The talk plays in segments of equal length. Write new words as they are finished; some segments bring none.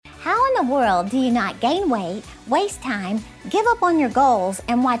the world do you not gain weight, waste time, give up on your goals,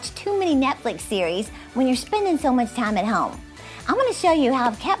 and watch too many Netflix series when you're spending so much time at home? I'm going to show you how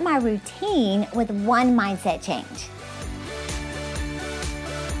I've kept my routine with one mindset change.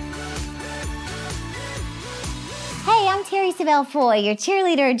 Hey, I'm Terry Savelle Foy, your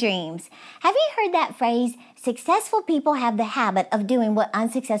cheerleader of dreams. Have you heard that phrase, successful people have the habit of doing what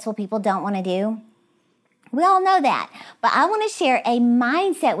unsuccessful people don't want to do? We all know that, but I want to share a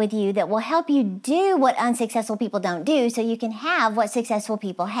mindset with you that will help you do what unsuccessful people don't do so you can have what successful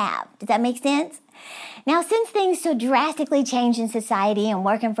people have. Does that make sense? Now, since things so drastically change in society and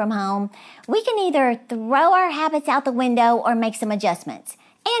working from home, we can either throw our habits out the window or make some adjustments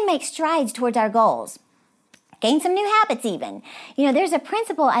and make strides towards our goals. Gain some new habits even. There's a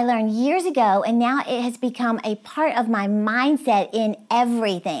principle I learned years ago, and now it has become a part of my mindset in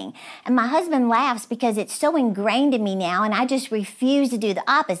everything. And my husband laughs because it's so ingrained in me now, and I just refuse to do the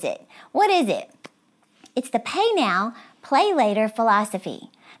opposite. What is it? It's the pay now, play later philosophy.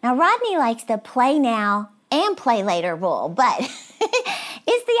 Now, Rodney likes the play now and play later rule, but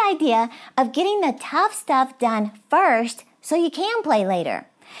it's the idea of getting the tough stuff done first so you can play later.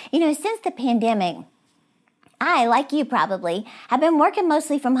 Since the pandemic, I, like you probably, have been working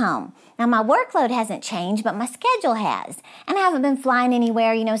mostly from home. Now, my workload hasn't changed, but my schedule has. And I haven't been flying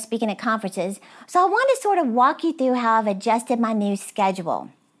anywhere, speaking at conferences. So I want to sort of walk you through how I've adjusted my new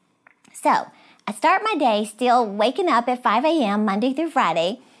schedule. So, I start my day still waking up at 5 a.m. Monday through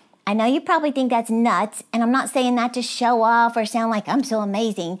Friday. I know you probably think that's nuts, and I'm not saying that to show off or sound like I'm so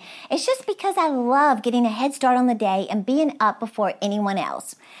amazing. It's just because I love getting a head start on the day and being up before anyone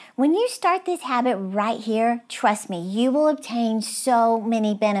else. When you start this habit right here, trust me, you will obtain so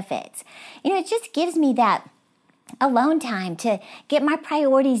many benefits. It just gives me that alone time to get my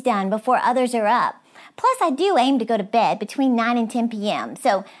priorities done before others are up. Plus, I do aim to go to bed between 9 and 10 p.m.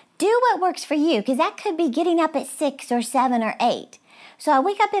 So do what works for you, because that could be getting up at 6 or 7 or 8. So I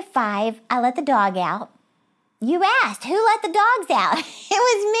wake up at 5, I let the dog out. You asked, who let the dogs out? It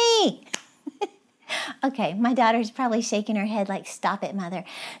was me. Okay, my daughter's probably shaking her head like, stop it, mother.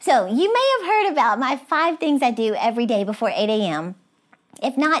 So you may have heard about my 5 things I do every day before 8 a.m.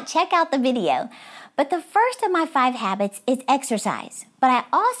 If not, check out the video. But the first of my 5 habits is exercise. But I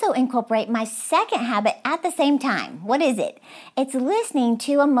also incorporate my second habit at the same time. What is it? It's listening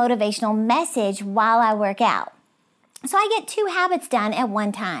to a motivational message while I work out. So I get 2 habits done at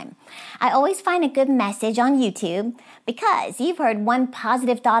one time. I always find a good message on YouTube because you've heard one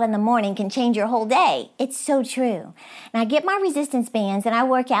positive thought in the morning can change your whole day. It's so true. And I get my resistance bands and I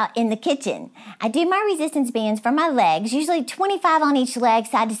work out in the kitchen. I do my resistance bands for my legs, usually 25 on each leg,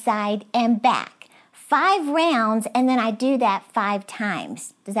 side to side and back. 5 rounds, and then I do that 5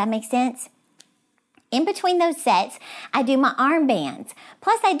 times. Does that make sense? In between those sets, I do my arm bands.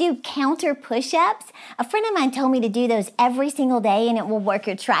 Plus, I do counter push-ups. A friend of mine told me to do those every single day and it will work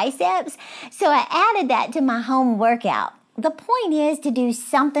your triceps. So I added that to my home workout. The point is to do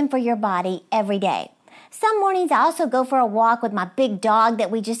something for your body every day. Some mornings I also go for a walk with my big dog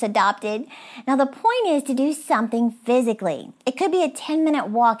that we just adopted. Now, the point is to do something physically. It could be a 10-minute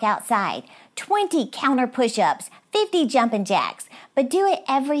walk outside, 20 counter push-ups, 50 jumping jacks, but do it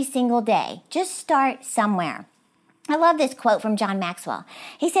every single day. Just start somewhere. I love this quote from John Maxwell.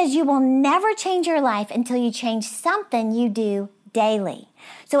 He says, you will never change your life until you change something you do daily.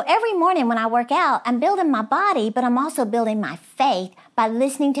 So every morning when I work out, I'm building my body, but I'm also building my faith by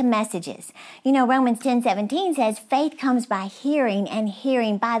listening to messages. Romans 10:17 says, faith comes by hearing and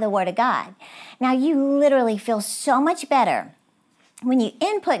hearing by the word of God. Now, you literally feel so much better when you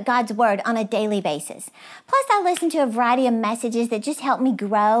input God's word on a daily basis. Plus, I listen to a variety of messages that just help me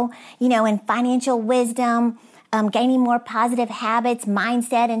grow, in financial wisdom, gaining more positive habits,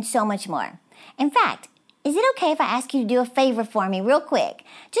 mindset, and so much more. In fact, is it okay if I ask you to do a favor for me real quick,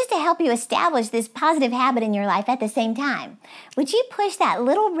 just to help you establish this positive habit in your life at the same time? Would you push that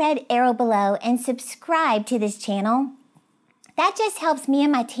little red arrow below and subscribe to this channel? That just helps me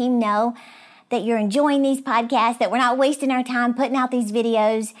and my team know that you're enjoying these podcasts, that we're not wasting our time putting out these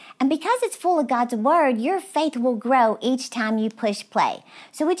videos. And because it's full of God's word, your faith will grow each time you push play.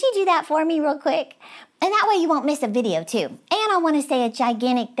 So would you do that for me real quick? And that way you won't miss a video too. And I want to say a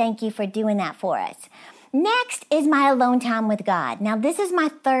gigantic thank you for doing that for us. Next is my alone time with God. Now, this is my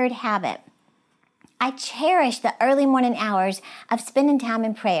 3rd habit. I cherish the early morning hours of spending time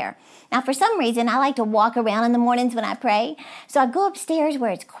in prayer. Now, for some reason, I like to walk around in the mornings when I pray. So I go upstairs where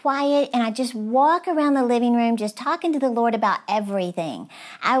it's quiet and I just walk around the living room just talking to the Lord about everything.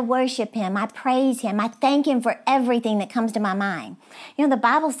 I worship Him. I praise Him. I thank Him for everything that comes to my mind. The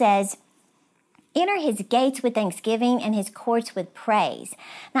Bible says, Enter his gates with thanksgiving and his courts with praise.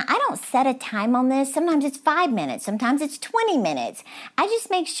 Now, I don't set a time on this. Sometimes it's 5 minutes. Sometimes it's 20 minutes. I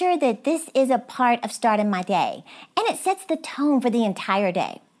just make sure that this is a part of starting my day. And it sets the tone for the entire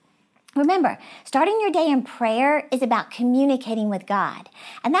day. Remember, starting your day in prayer is about communicating with God.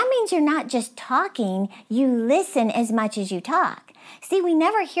 And that means you're not just talking, you listen as much as you talk. See, we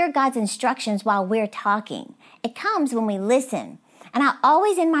never hear God's instructions while we're talking. It comes when we listen. And I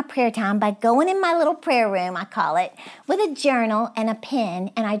always end my prayer time by going in my little prayer room, I call it, with a journal and a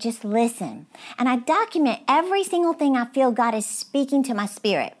pen, and I just listen. And I document every single thing I feel God is speaking to my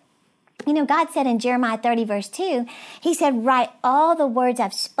spirit. You know, God said in Jeremiah 30, verse 2, he said, write all the words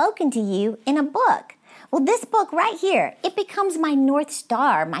I've spoken to you in a book. Well, this book right here, it becomes my North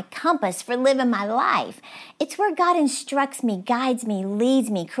Star, my compass for living my life. It's where God instructs me, guides me, leads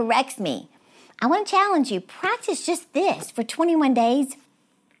me, corrects me. I want to challenge you, practice just this for 21 days.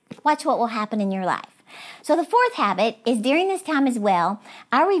 Watch what will happen in your life. So the fourth habit is during this time as well,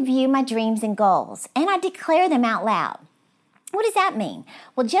 I review my dreams and goals, and I declare them out loud. What does that mean?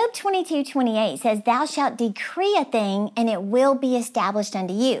 Well, Job 22:28 says, thou shalt decree a thing, and it will be established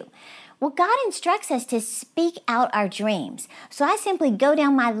unto you. Well, God instructs us to speak out our dreams. So I simply go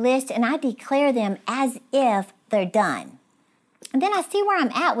down my list and I declare them as if they're done. And then I see where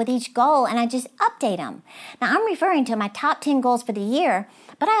I'm at with each goal and I just update them. Now, I'm referring to my top 10 goals for the year,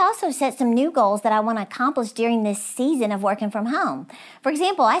 but I also set some new goals that I want to accomplish during this season of working from home. For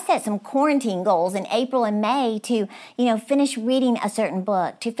example, I set some quarantine goals in April and May to, finish reading a certain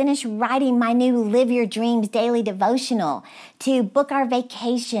book, to finish writing my new Live Your Dreams daily devotional, to book our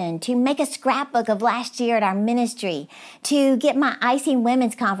vacation, to make a scrapbook of last year at our ministry, to get my Icing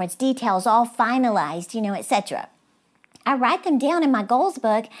Women's Conference details all finalized, etc. I write them down in my goals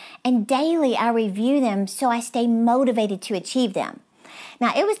book, and daily I review them so I stay motivated to achieve them.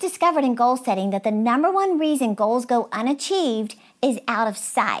 Now, it was discovered in goal setting that the number one reason goals go unachieved is out of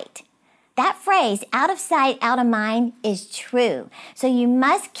sight. That phrase, out of sight, out of mind, is true. So you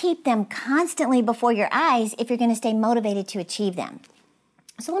must keep them constantly before your eyes if you're going to stay motivated to achieve them.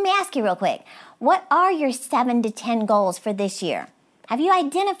 So let me ask you real quick, what are your 7 to 10 goals for this year? Have you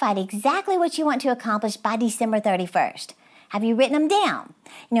identified exactly what you want to accomplish by December 31st? Have you written them down?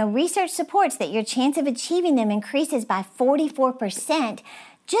 Research supports that your chance of achieving them increases by 44%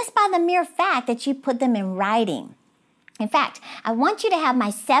 just by the mere fact that you put them in writing. In fact, I want you to have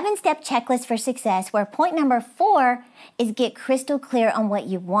my 7-step checklist for success where point number 4 is get crystal clear on what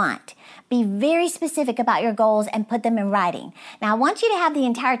you want. Be very specific about your goals and put them in writing. Now, I want you to have the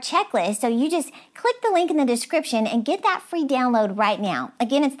entire checklist, so you just click the link in the description and get that free download right now.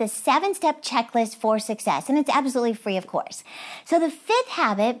 Again, it's the 7-step checklist for success, and it's absolutely free, of course. So the 5th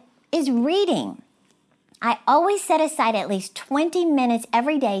habit is reading. I always set aside at least 20 minutes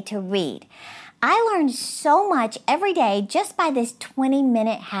every day to read. I learn so much every day just by this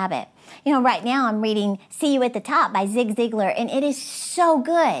 20-minute habit. Right now I'm reading See You at the Top by Zig Ziglar, and it is so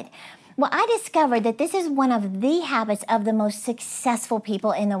good. Well, I discovered that this is one of the habits of the most successful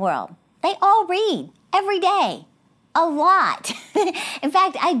people in the world. They all read every day, a lot. In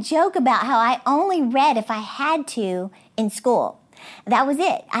fact, I joke about how I only read if I had to in school. That was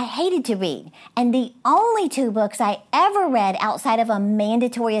it. I hated to read. And the only 2 books I ever read outside of a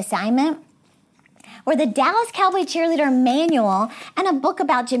mandatory assignment were the Dallas Cowboy Cheerleader Manual and a book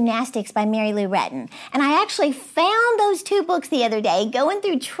about gymnastics by Mary Lou Retton. And I actually found those 2 books the other day going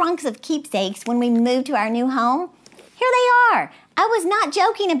through trunks of keepsakes when we moved to our new home. Here they are. I was not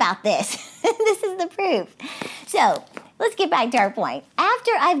joking about this. This is the proof. So let's get back to our point.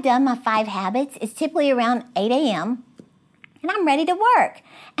 After I've done my 5 habits, it's typically around 8 a.m., and I'm ready to work.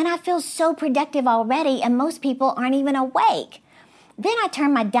 And I feel so productive already, and most people aren't even awake. Then I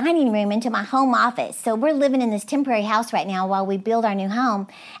turn my dining room into my home office. So we're living in this temporary house right now while we build our new home.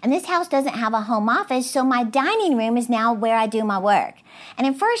 And this house doesn't have a home office, so my dining room is now where I do my work. And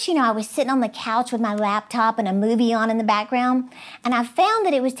at first, I was sitting on the couch with my laptop and a movie on in the background. And I found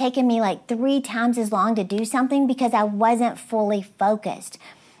that it was taking me like 3 times as long to do something because I wasn't fully focused.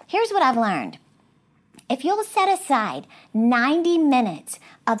 Here's what I've learned. If you'll set aside 90 minutes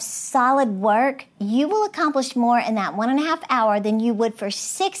of solid work, you will accomplish more in that 1.5 hours than you would for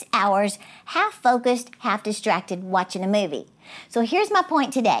 6 hours, half focused, half distracted, watching a movie. So here's my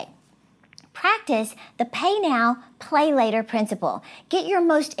point today. Practice the pay now, play later principle. Get your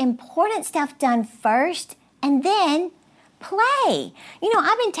most important stuff done first, and then play.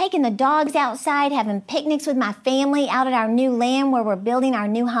 I've been taking the dogs outside, having picnics with my family out at our new land where we're building our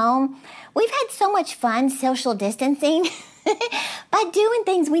new home. We've had so much fun social distancing by doing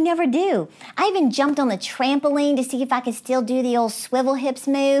things we never do. I even jumped on the trampoline to see if I could still do the old swivel hips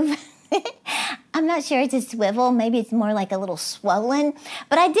move. I'm not sure it's a swivel. Maybe it's more like a little swollen.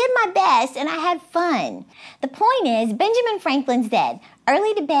 But I did my best and I had fun. The point is, Benjamin Franklin said,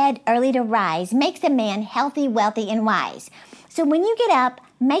 early to bed, early to rise makes a man healthy, wealthy, and wise. So when you get up,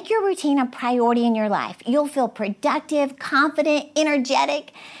 make your routine a priority in your life. You'll feel productive, confident,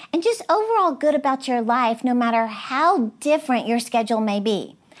 energetic, and just overall good about your life no matter how different your schedule may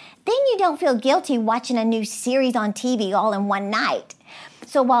be. Then you don't feel guilty watching a new series on TV all in one night.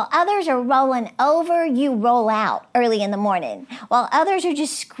 So while others are rolling over, you roll out early in the morning. While others are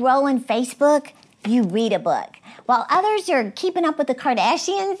just scrolling Facebook, you read a book. While others are keeping up with the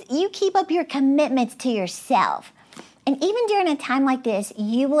Kardashians, you keep up your commitments to yourself. And even during a time like this,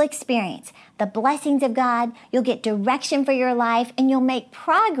 you will experience the blessings of God, you'll get direction for your life, and you'll make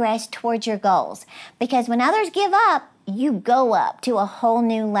progress towards your goals. Because when others give up, you go up to a whole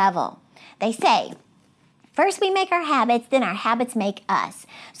new level. They say, first we make our habits, then our habits make us.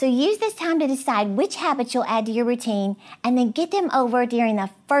 So use this time to decide which habits you'll add to your routine, and then get them over during the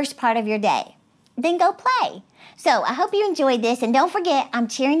first part of your day. Then go play. So I hope you enjoyed this, and don't forget, I'm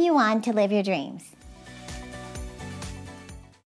cheering you on to live your dreams.